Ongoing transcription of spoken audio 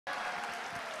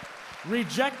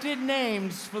Rejected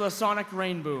names for the Sonic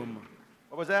Rain Boom.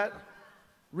 What was that?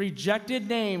 Rejected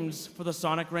names for the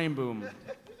Sonic Rain Boom.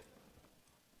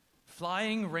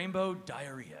 Flying Rainbow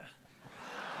Diarrhea.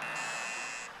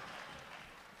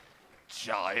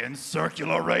 Giant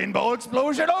circular rainbow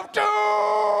explosion of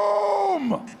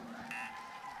doom!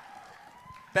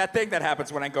 That thing that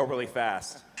happens when I go really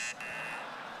fast.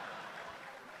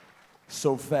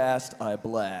 So fast, I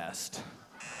blast.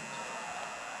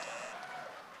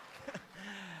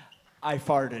 I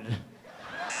farted.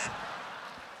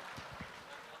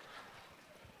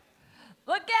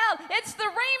 Look out! It's the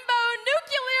Rainbow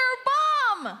Nuclear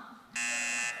Bomb!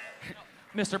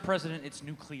 Mr. President, it's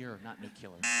nuclear, not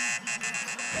nuclear.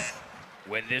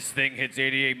 When this thing hits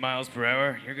 88 miles per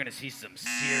hour, you're gonna see some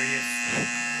serious...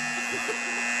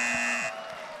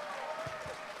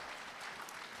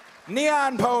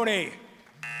 Neon Pony!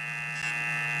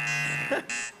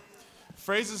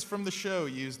 Phrases from the show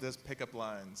used as pickup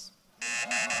lines.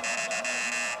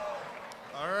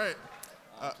 All right.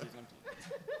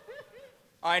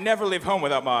 I never leave home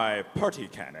without my party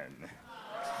cannon.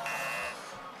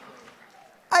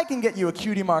 I can get you a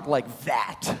cutie mark like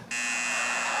that.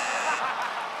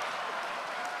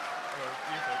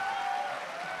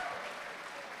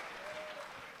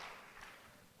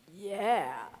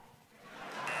 Yeah.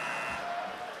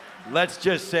 Let's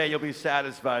just say you'll be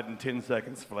satisfied in 10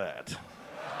 seconds flat.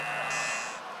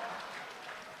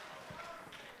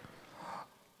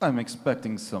 I'm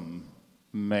expecting some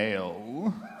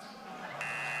mail.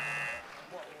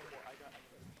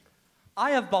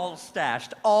 I have balls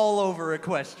stashed all over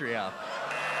Equestria.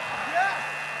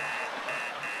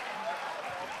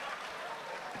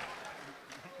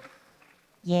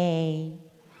 Yay.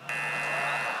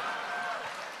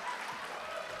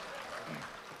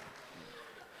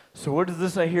 So what is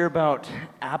this I hear about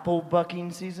apple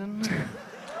bucking season?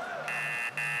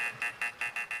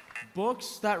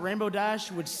 Books that Rainbow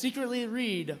Dash would secretly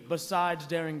read besides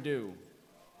Daring Do.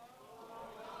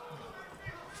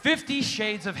 50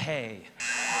 Shades of Hay.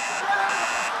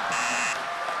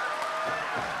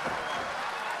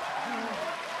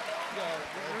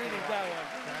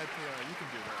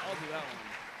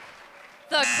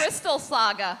 The Crystal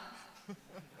Saga.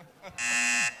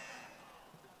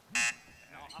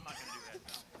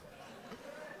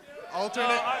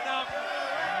 Alternate.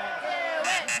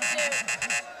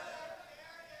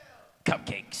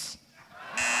 Cupcakes.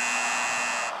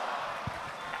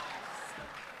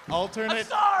 Alternate. I'm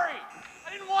sorry!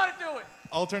 I didn't want to do it!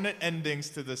 Alternate endings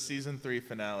to the season 3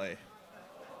 finale.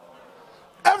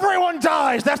 Everyone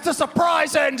dies! That's the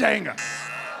surprise ending!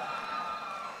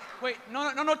 Wait,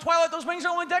 no, Twilight, those wings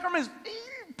are only decrements.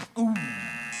 Ooh.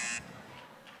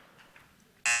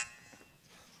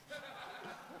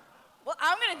 Well,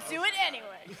 I'm gonna do it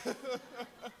anyway.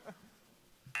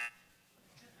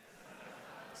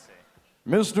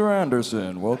 Mr.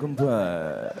 Anderson, welcome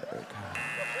back.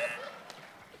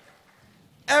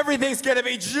 Everything's gonna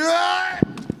be just...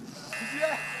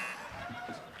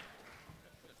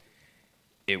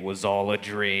 It was all a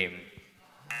dream.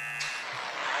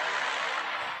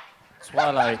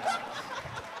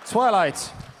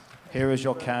 Twilight, here is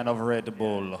your can of Red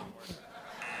Bull.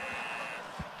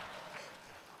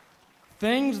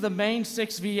 Things the main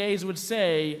 6 VAs would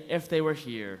say if they were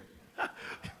here.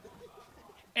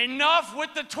 Enough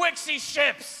with the Twixie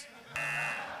ships!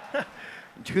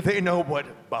 Do they know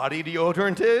what body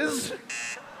deodorant is?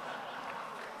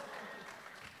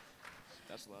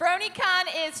 BronyCon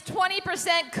is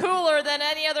 20% cooler than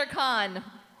any other con.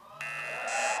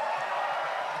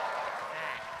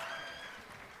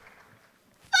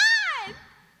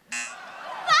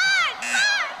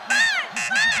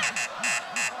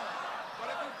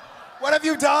 What have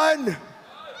you done?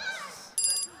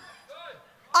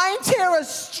 I'm Tara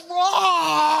Strong!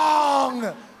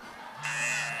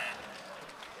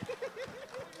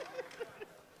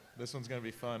 This one's gonna be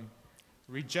fun.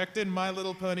 Rejected My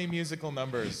Little Pony musical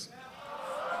numbers.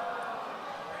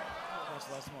 That's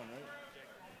the last one, right?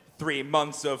 3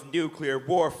 months of nuclear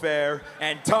warfare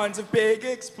and tons of big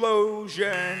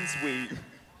explosions.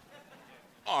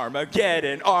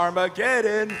 Armageddon,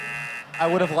 Armageddon. I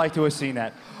would have liked to have seen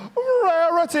that.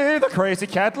 Rarity, the crazy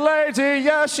cat lady.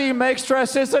 Yeah, she makes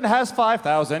dresses and has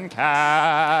 5,000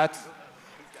 cats.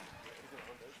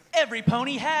 Every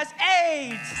pony has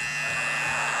AIDS!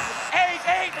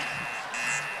 AIDS!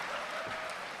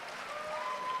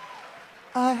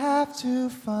 I have to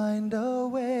find a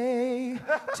way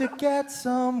to get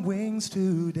some wings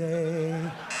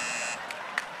today.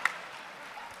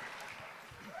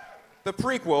 The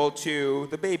prequel to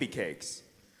the baby cakes.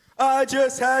 I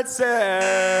just had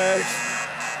sex.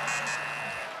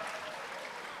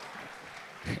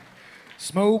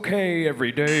 Smoke hay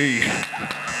every day.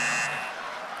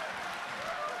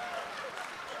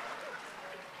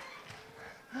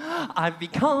 I've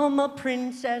become a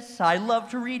princess. I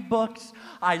love to read books.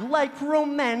 I like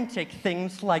romantic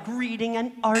things like reading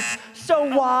and art.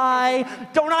 So why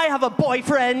don't I have a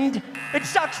boyfriend? It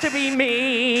sucks to be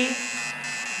me. It's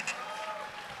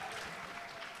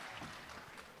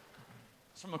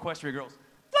from Equestria Girls.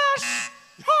 Flash!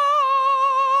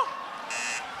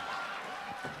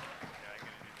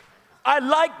 I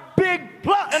like big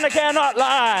plot and I cannot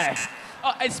lie.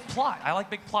 It's plot. I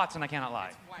like big plots and I cannot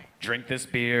lie. Drink this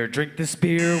beer,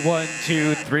 1,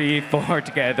 2, 3, 4.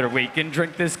 Together we can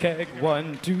drink this keg.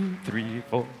 1, 2, 3,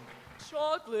 4.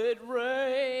 Chocolate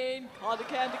rain, cotton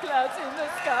candy clouds in the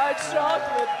sky.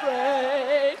 Chocolate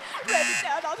rain, raining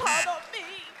down on top of me.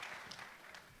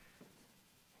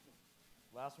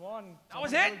 Last one. That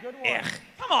was it? Good one.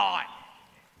 Come on.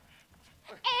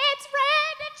 It's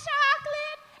raining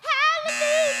chocolate,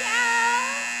 hallelujah.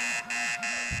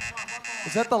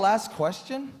 Is that the last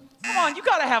question? Come on, you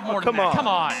gotta have more than that. Come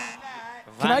on.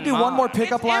 Can I do one more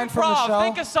pickup line from the show?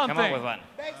 Think of something. Come up with one.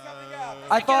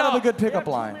 I thought of a good pickup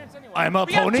line. I'm a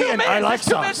We have pony 2 and minutes. I like There's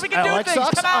 2 minutes. socks. We can I do like things.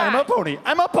 socks. Come on. I'm a pony.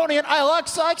 I'm a pony and I like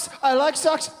socks. I like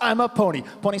socks. I'm a pony.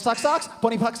 Pony sock socks.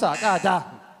 Pony puck sock. Ah da.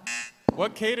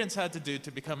 What Cadence had to do to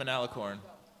become an alicorn?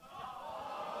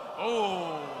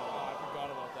 All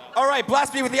right,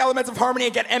 blast me with the elements of harmony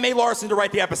and get M.A. Larson to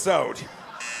write the episode.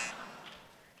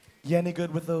 You any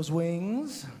good with those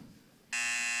wings?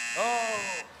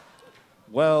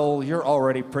 Well, you're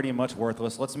already pretty much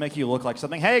worthless. Let's make you look like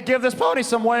something. Hey, give this pony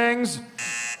some wings.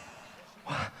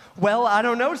 Well, I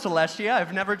don't know, Celestia.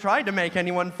 I've never tried to make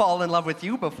anyone fall in love with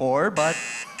you before, but...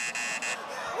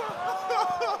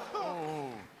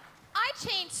 I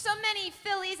changed so many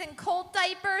fillies and cold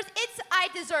diapers. I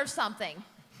deserve something.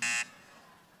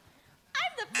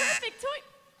 I'm the perfect toy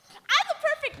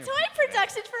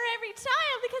production for every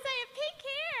child because I have pink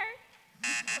hair.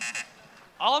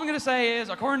 All I'm gonna say is,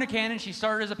 according to canon, she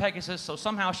started as a Pegasus, so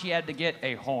somehow she had to get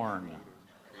a horn.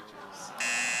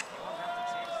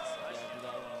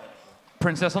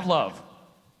 Princess of Love.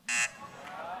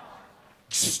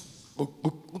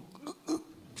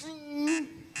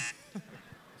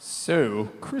 So,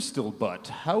 Crystal Butt,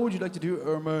 how would you like to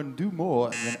do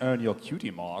more than earn your cutie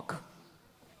mark?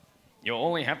 You'll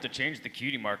only have to change the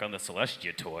cutie mark on the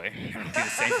Celestia toy. It'll do the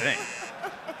same thing.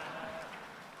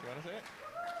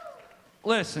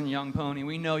 Listen, young pony,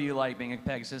 we know you like being a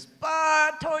Pegasus,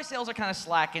 but toy sales are kind of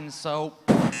slacking, so...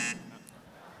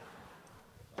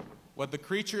 What the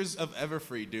creatures of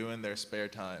Everfree do in their spare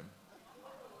time.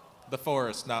 The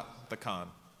forest, not the con.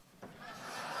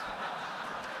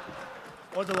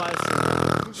 Otherwise,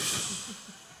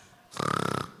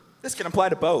 This can apply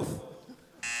to both.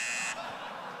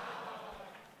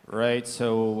 Right,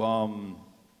 so,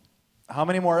 how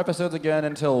many more episodes again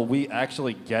until we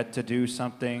actually get to do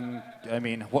something? I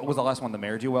mean, what was the last one, the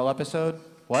Marriage-You-Well episode?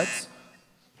 What?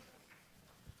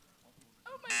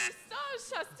 Oh, my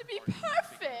mustache has to be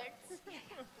perfect.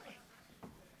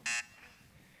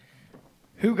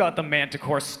 Who got the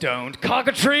Manticore stoned?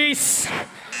 Cockatrice!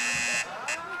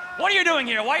 What are you doing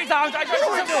here? Why are you talking? Where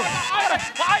are we in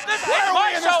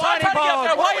this tiny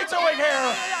boat? What are we doing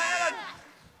here?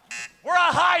 We're a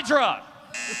Hydra!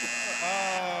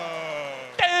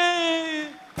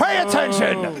 Pay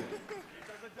attention!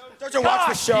 Don't you watch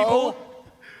the show?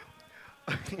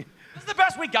 This is the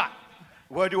best we got.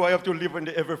 Why do I have to live in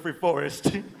the Everfree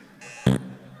forest?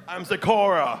 I'm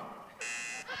Sakura.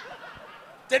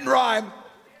 Didn't rhyme.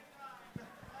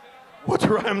 What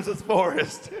rhymes with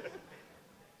forest?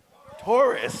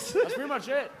 Taurus. that's pretty much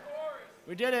it.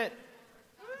 We did it.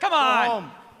 Come Go on!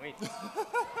 home.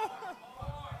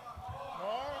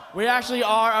 We actually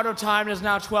are out of time. It is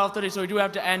now 12:30, so we do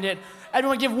have to end it.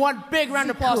 Everyone give one big round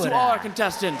of applause to all our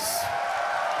contestants.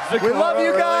 We love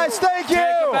you guys, thank you!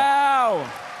 Take a bow.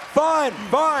 Fun,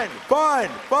 fun, fun,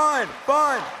 fun,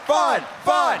 fun, fun, fun,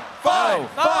 fun, fun,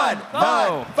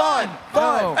 fun, fun,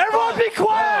 fun. Everyone be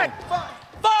quiet!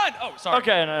 Fun! Oh, sorry.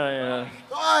 Okay, no.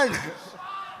 Fun.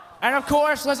 And of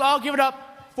course, let's all give it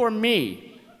up for me.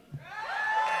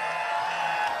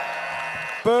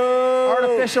 Boo.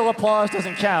 Artificial applause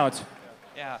doesn't count.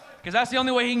 Yeah, because that's the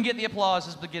only way he can get the applause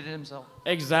is to get it himself.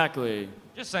 Exactly.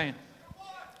 Just saying.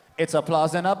 It's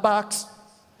applause in a box.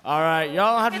 All right,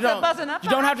 y'all have to It's a buzzing go. up You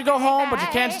don't have to go home, but you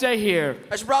can't stay here.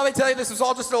 I should probably tell you this was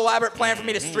all just an elaborate plan for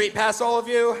me to street pass all of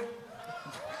you.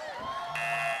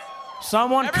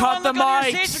 Someone Everyone cut the look under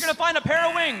your seats, mics. you're gonna find a pair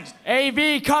of wings.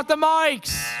 AV, cut the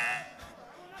mics.